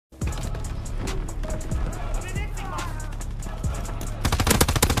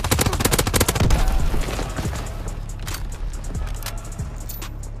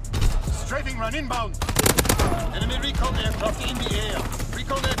Gun inbound. Enemy recon aircraft in the air.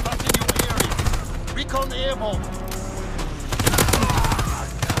 Recon aircraft in your area. Recon airborne.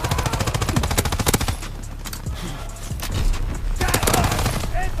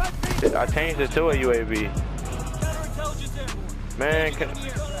 I changed it to a UAV. Man,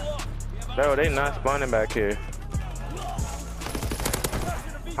 bro, they not spawning back here.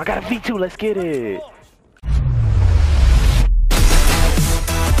 I got a V2, let's get it.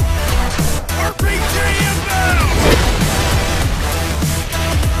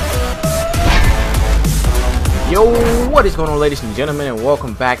 Yo, what is going on, ladies and gentlemen, and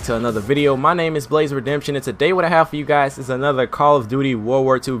welcome back to another video. My name is BlazedRedemption, and today what I have for you guys is another Call of Duty World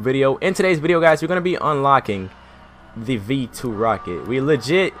War II video. In today's video, guys, we're going to be unlocking the V2 rocket. We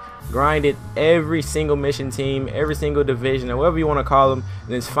legit grinded every single mission team, every single division, or whatever you want to call them,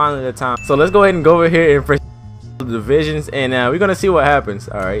 and it's finally the time. So let's go ahead and go over here and prestige the divisions, and we're going to see what happens.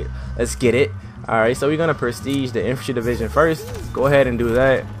 Alright, let's get it. Alright, so we're going to prestige the infantry division first. Go ahead and do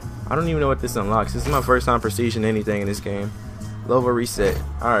that. I don't even know what this unlocks. This is my first time prestiging anything in this game. Level reset.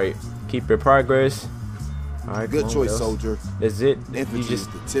 Alright. Keep your progress. Alright. Good choice, soldier. That's it. You just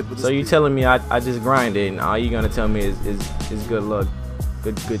the tip of the so you telling me I just grinded and all you gonna tell me is good luck.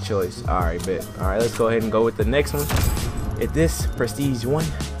 Good choice. Alright, bet. Alright, let's go ahead and go with the next one. It's this Prestige 1.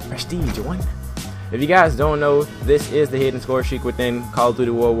 Prestige 1. If you guys don't know, this is the hidden score streak within Call of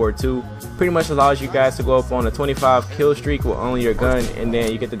Duty World War II. Pretty much allows you guys to go up on a 25 kill streak with only your gun, and then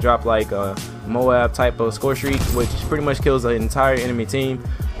you get to drop like a Moab type of score streak, which pretty much kills the entire enemy team.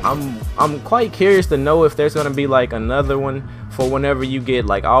 I'm quite curious to know if there's gonna be like another one for whenever you get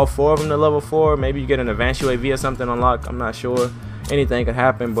like all 4 of them to level 4. Maybe you get an advanced UAV or something unlocked. I'm not sure. Anything could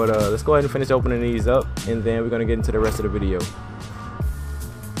happen, but let's go ahead and finish opening these up, and then we're gonna get into the rest of the video.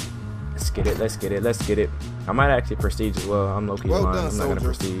 Let's get it. I might actually prestige as well. I'm low-key lying. I'm not gonna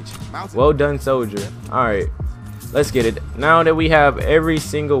prestige. Well done, soldier. Alright, let's get it. Now that we have every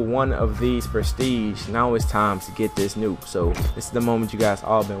single one of these prestige, now it's time to get this nuke. So this is the moment you guys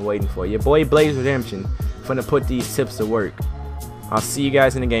all been waiting for. Your boy BlazedRedemption finna put these tips to work. I'll see you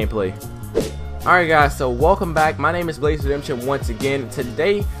guys in the gameplay. Alright guys, so welcome back. My name is BlazedRedemption once again.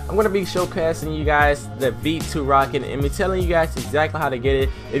 Today I'm going to be showcasing you guys the V2 rocket and me telling you guys exactly how to get it.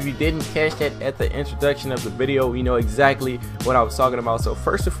 If you didn't catch that at the introduction of the video, you know exactly what I was talking about. So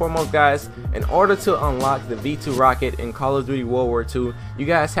first and foremost, guys, in order to unlock the V2 rocket in Call of Duty World War II, you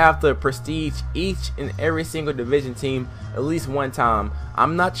guys have to prestige each and every single division team at least one time.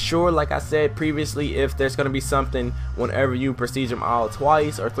 I'm not sure, like I said previously, if there's going to be something whenever you prestige them all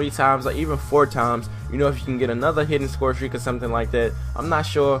twice or 3 times or even 4 times. You know, if you can get another hidden score streak or something like that. I'm not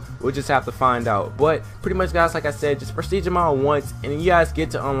sure. We'll just have to find out. But pretty much, guys, like I said, just prestige them all once and you guys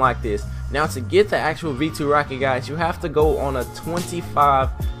get to unlock this. Now, to get the actual V2 rocket, guys, you have to go on a 25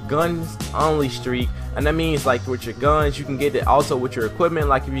 guns only streak, and that means like with your guns you can get it also with your equipment,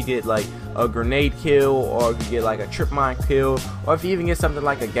 like if you get like a grenade kill, or if you get like a trip mine kill, or if you even get something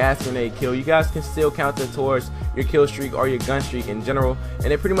like a gas grenade kill, you guys can still count it towards your kill streak or your gun streak in general,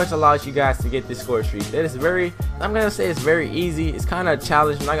 and it pretty much allows you guys to get this score streak. It is very, I'm gonna say it's very easy. It's kind of a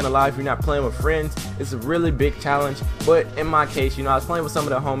challenge, I'm not gonna lie. If you're not playing with friends, it's a really big challenge, but in my case, you know, I was playing with some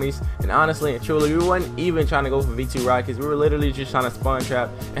of the homies, and honestly and truly, we weren't even trying to go for V2 rockets. We were literally just trying to spawn trap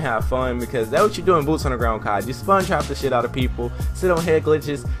and have fun, because that's what you do in boots on the ground COD. You spawn trap the shit out of people, sit on head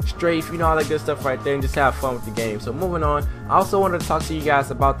glitches, strafe, you know, all that good stuff right there, and just have fun with the game. So moving on, I also wanted to talk to you guys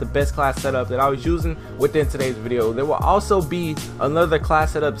about the best class setup that I was using within today's video. There will also be another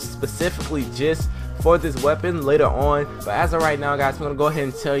class setup specifically just for this weapon later on, but as of right now, guys, I'm gonna go ahead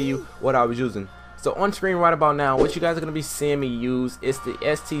and tell you what I was using. So on screen right about now, what you guys are going to be seeing me use is the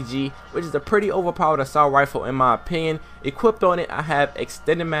STG, which is a pretty overpowered assault rifle in my opinion. Equipped on it, I have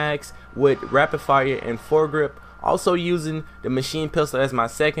extended mags with rapid fire and foregrip. Also using the machine pistol as my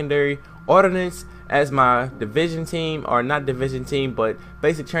secondary, ordnance as my division team, or not division team, but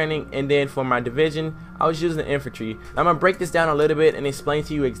basic training, and then for my division, I was using the infantry. Now, I'm going to break this down a little bit and explain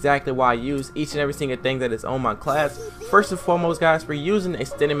to you exactly why I use each and every single thing that is on my class. First and foremost, guys, we're using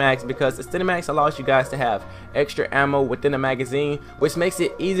extended mags because extended mags allows you guys to have extra ammo within the magazine, which makes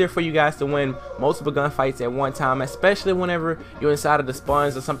it easier for you guys to win multiple gunfights at one time, especially whenever you're inside of the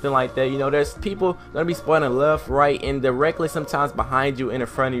spawns or something like that. You know, there's people going to be spawning left, right, and directly sometimes behind you and in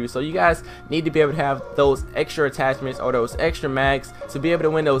front of you. So you guys guys need to be able to have those extra attachments or those extra mags to be able to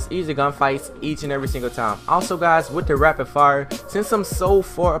win those easy gunfights each and every single time. Also guys, with the rapid fire, since I'm so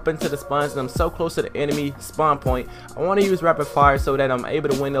far up into the spawns and I'm so close to the enemy spawn point, I want to use rapid fire so that I'm able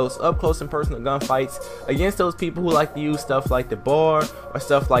to win those up close and personal gunfights against those people who like to use stuff like the bar or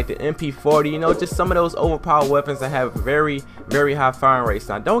stuff like the MP40, you know, just some of those overpowered weapons that have very high firing rates.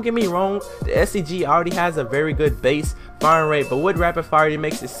 Now don't get me wrong, the SCG already has a very good base firing rate, but with rapid fire it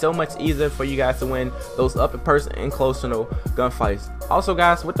makes it so much easier for you guys to win those up and person and close gunfights. Also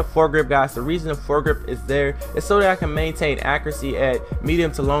guys, with the foregrip guys, the reason the foregrip is there is so that I can maintain accuracy at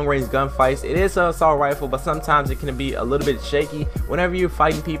medium to long range gunfights. It is an assault rifle, but sometimes it can be a little bit shaky whenever you're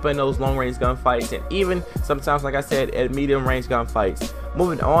fighting people in those long range gunfights, and even sometimes, like I said, at medium range gunfights.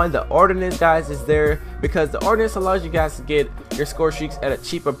 Moving on, the ordnance guys is there because the ordnance allows you guys to get your score streaks at a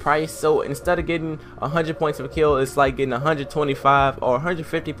cheaper price. So instead of getting 100 points per kill, it's like getting 125 or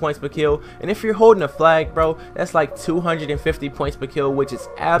 150 points per kill. And if you're holding a flag, bro, that's like 250 points per kill, which is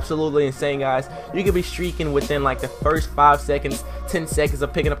absolutely insane guys. You could be streaking within like the first 5 seconds, 10 seconds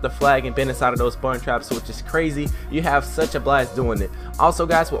of picking up the flag and being inside of those spawn traps, which is crazy. You have such a blast doing it. Also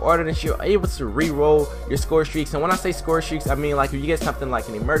guys, with ordnance you're able to re-roll your score streaks, and when I say score streaks I mean like if you get something like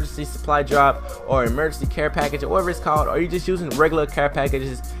an emergency supply drop or emergency care package or whatever it's called, or you're just using regular care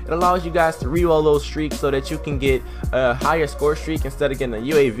packages, it allows you guys to re-roll those streaks so that you can get a higher score streak. Instead of getting a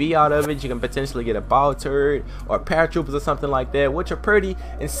UAV out of it, you can potentially get a ball turret or paratroopers or something like that, which are pretty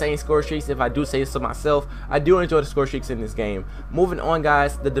insane score streaks if I do say so myself. I do enjoy the score streaks in this game. Moving on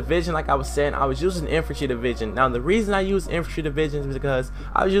guys, the division, like I was saying, I was using infantry division. Now the reason I use infantry division is because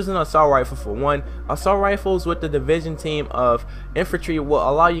I was using an assault rifle for one. Assault rifles with the division team of infantry will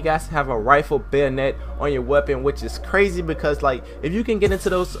allow you guys to have a rifle bayonet on your weapon, which is crazy because like if you can get into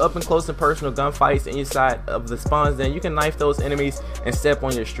those up and close and personal gunfights inside of the spawns, then you can knife those enemies and step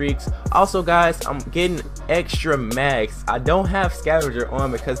on your streaks. Also guys, I'm getting extra mags. I don't have scavenger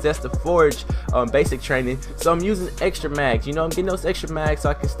on because that's the forge basic training, so I'm using extra mags. You know, I'm getting those extra mags so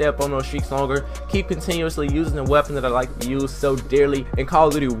I can stay up on those streaks longer, keep continuously using the weapon that I like to use so dearly in Call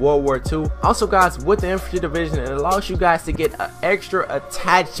of Duty World War II. Also guys, with the infantry division, it allows you guys to get an extra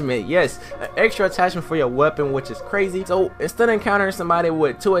attachment. Yes, an extra attachment for your weapon, which is crazy. So instead of encountering somebody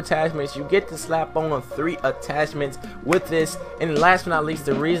with 2 attachments, you get to slap on 3 attachments with this. And last but not least,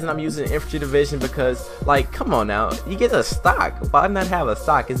 the reason I'm using infantry division because like come on now, you get a stock. Why not have a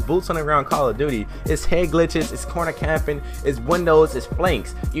stock? It's boots on the ground Call of Duty, it's head glitches, it's corner camping, it's windows, it's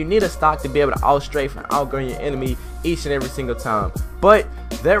flanks. You need a stock to be able to outstrafe and outgun your enemy each and every single time. But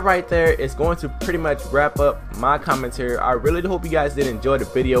that right there is going to pretty much wrap up my commentary. I really do hope you guys did enjoy the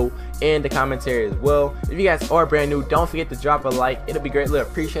video and the commentary as well. If you guys are brand new, don't forget to drop a like, it'll be greatly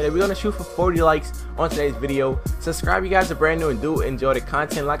appreciated. We're gonna shoot for 40 likes on today's video. Subscribe if you guys are brand new and do enjoy the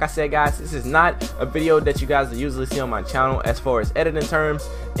content. Like I said guys, this is not a video that you guys usually see on my channel as far as editing terms.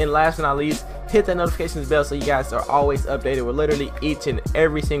 And last but not least, hit that notifications bell so you guys are always updated with literally each and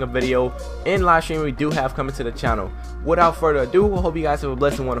every single video and live stream we do have coming to the channel. Without further ado, I hope you guys have a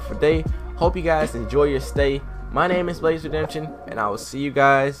blessed and wonderful day. Hope you guys enjoy your stay. My name is BlazedRedemption, and I will see you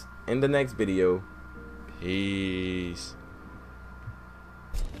guys in the next video. Peace.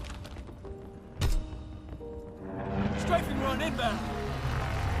 Strafing run inbound.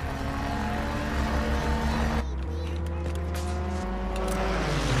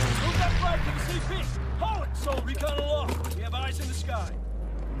 Move that flag to the CP. Hold it, so recon aloft. We have eyes in the sky.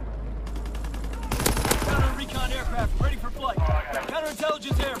 Counter recon aircraft ready for flight.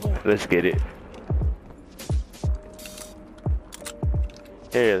 Counterintelligence airborne. Let's get it.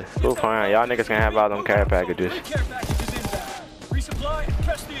 Yeah, go fine. Y'all niggas can have all them care packages. Care packages inbound. Resupply and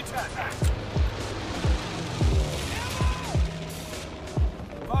press the attack.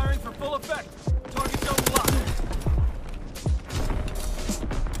 Firing for full effect. Target zone locked.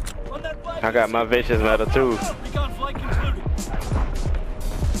 On that flag, I got my vicious metal too. recon flight concluded.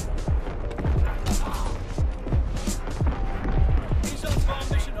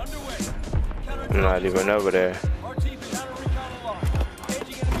 I'm not even over there.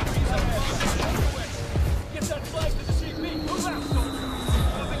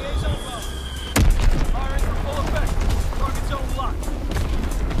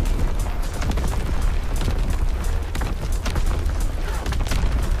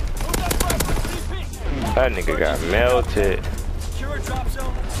 That nigga got melted. Secure drop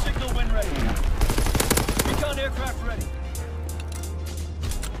zone, signal when ready. Recon aircraft ready.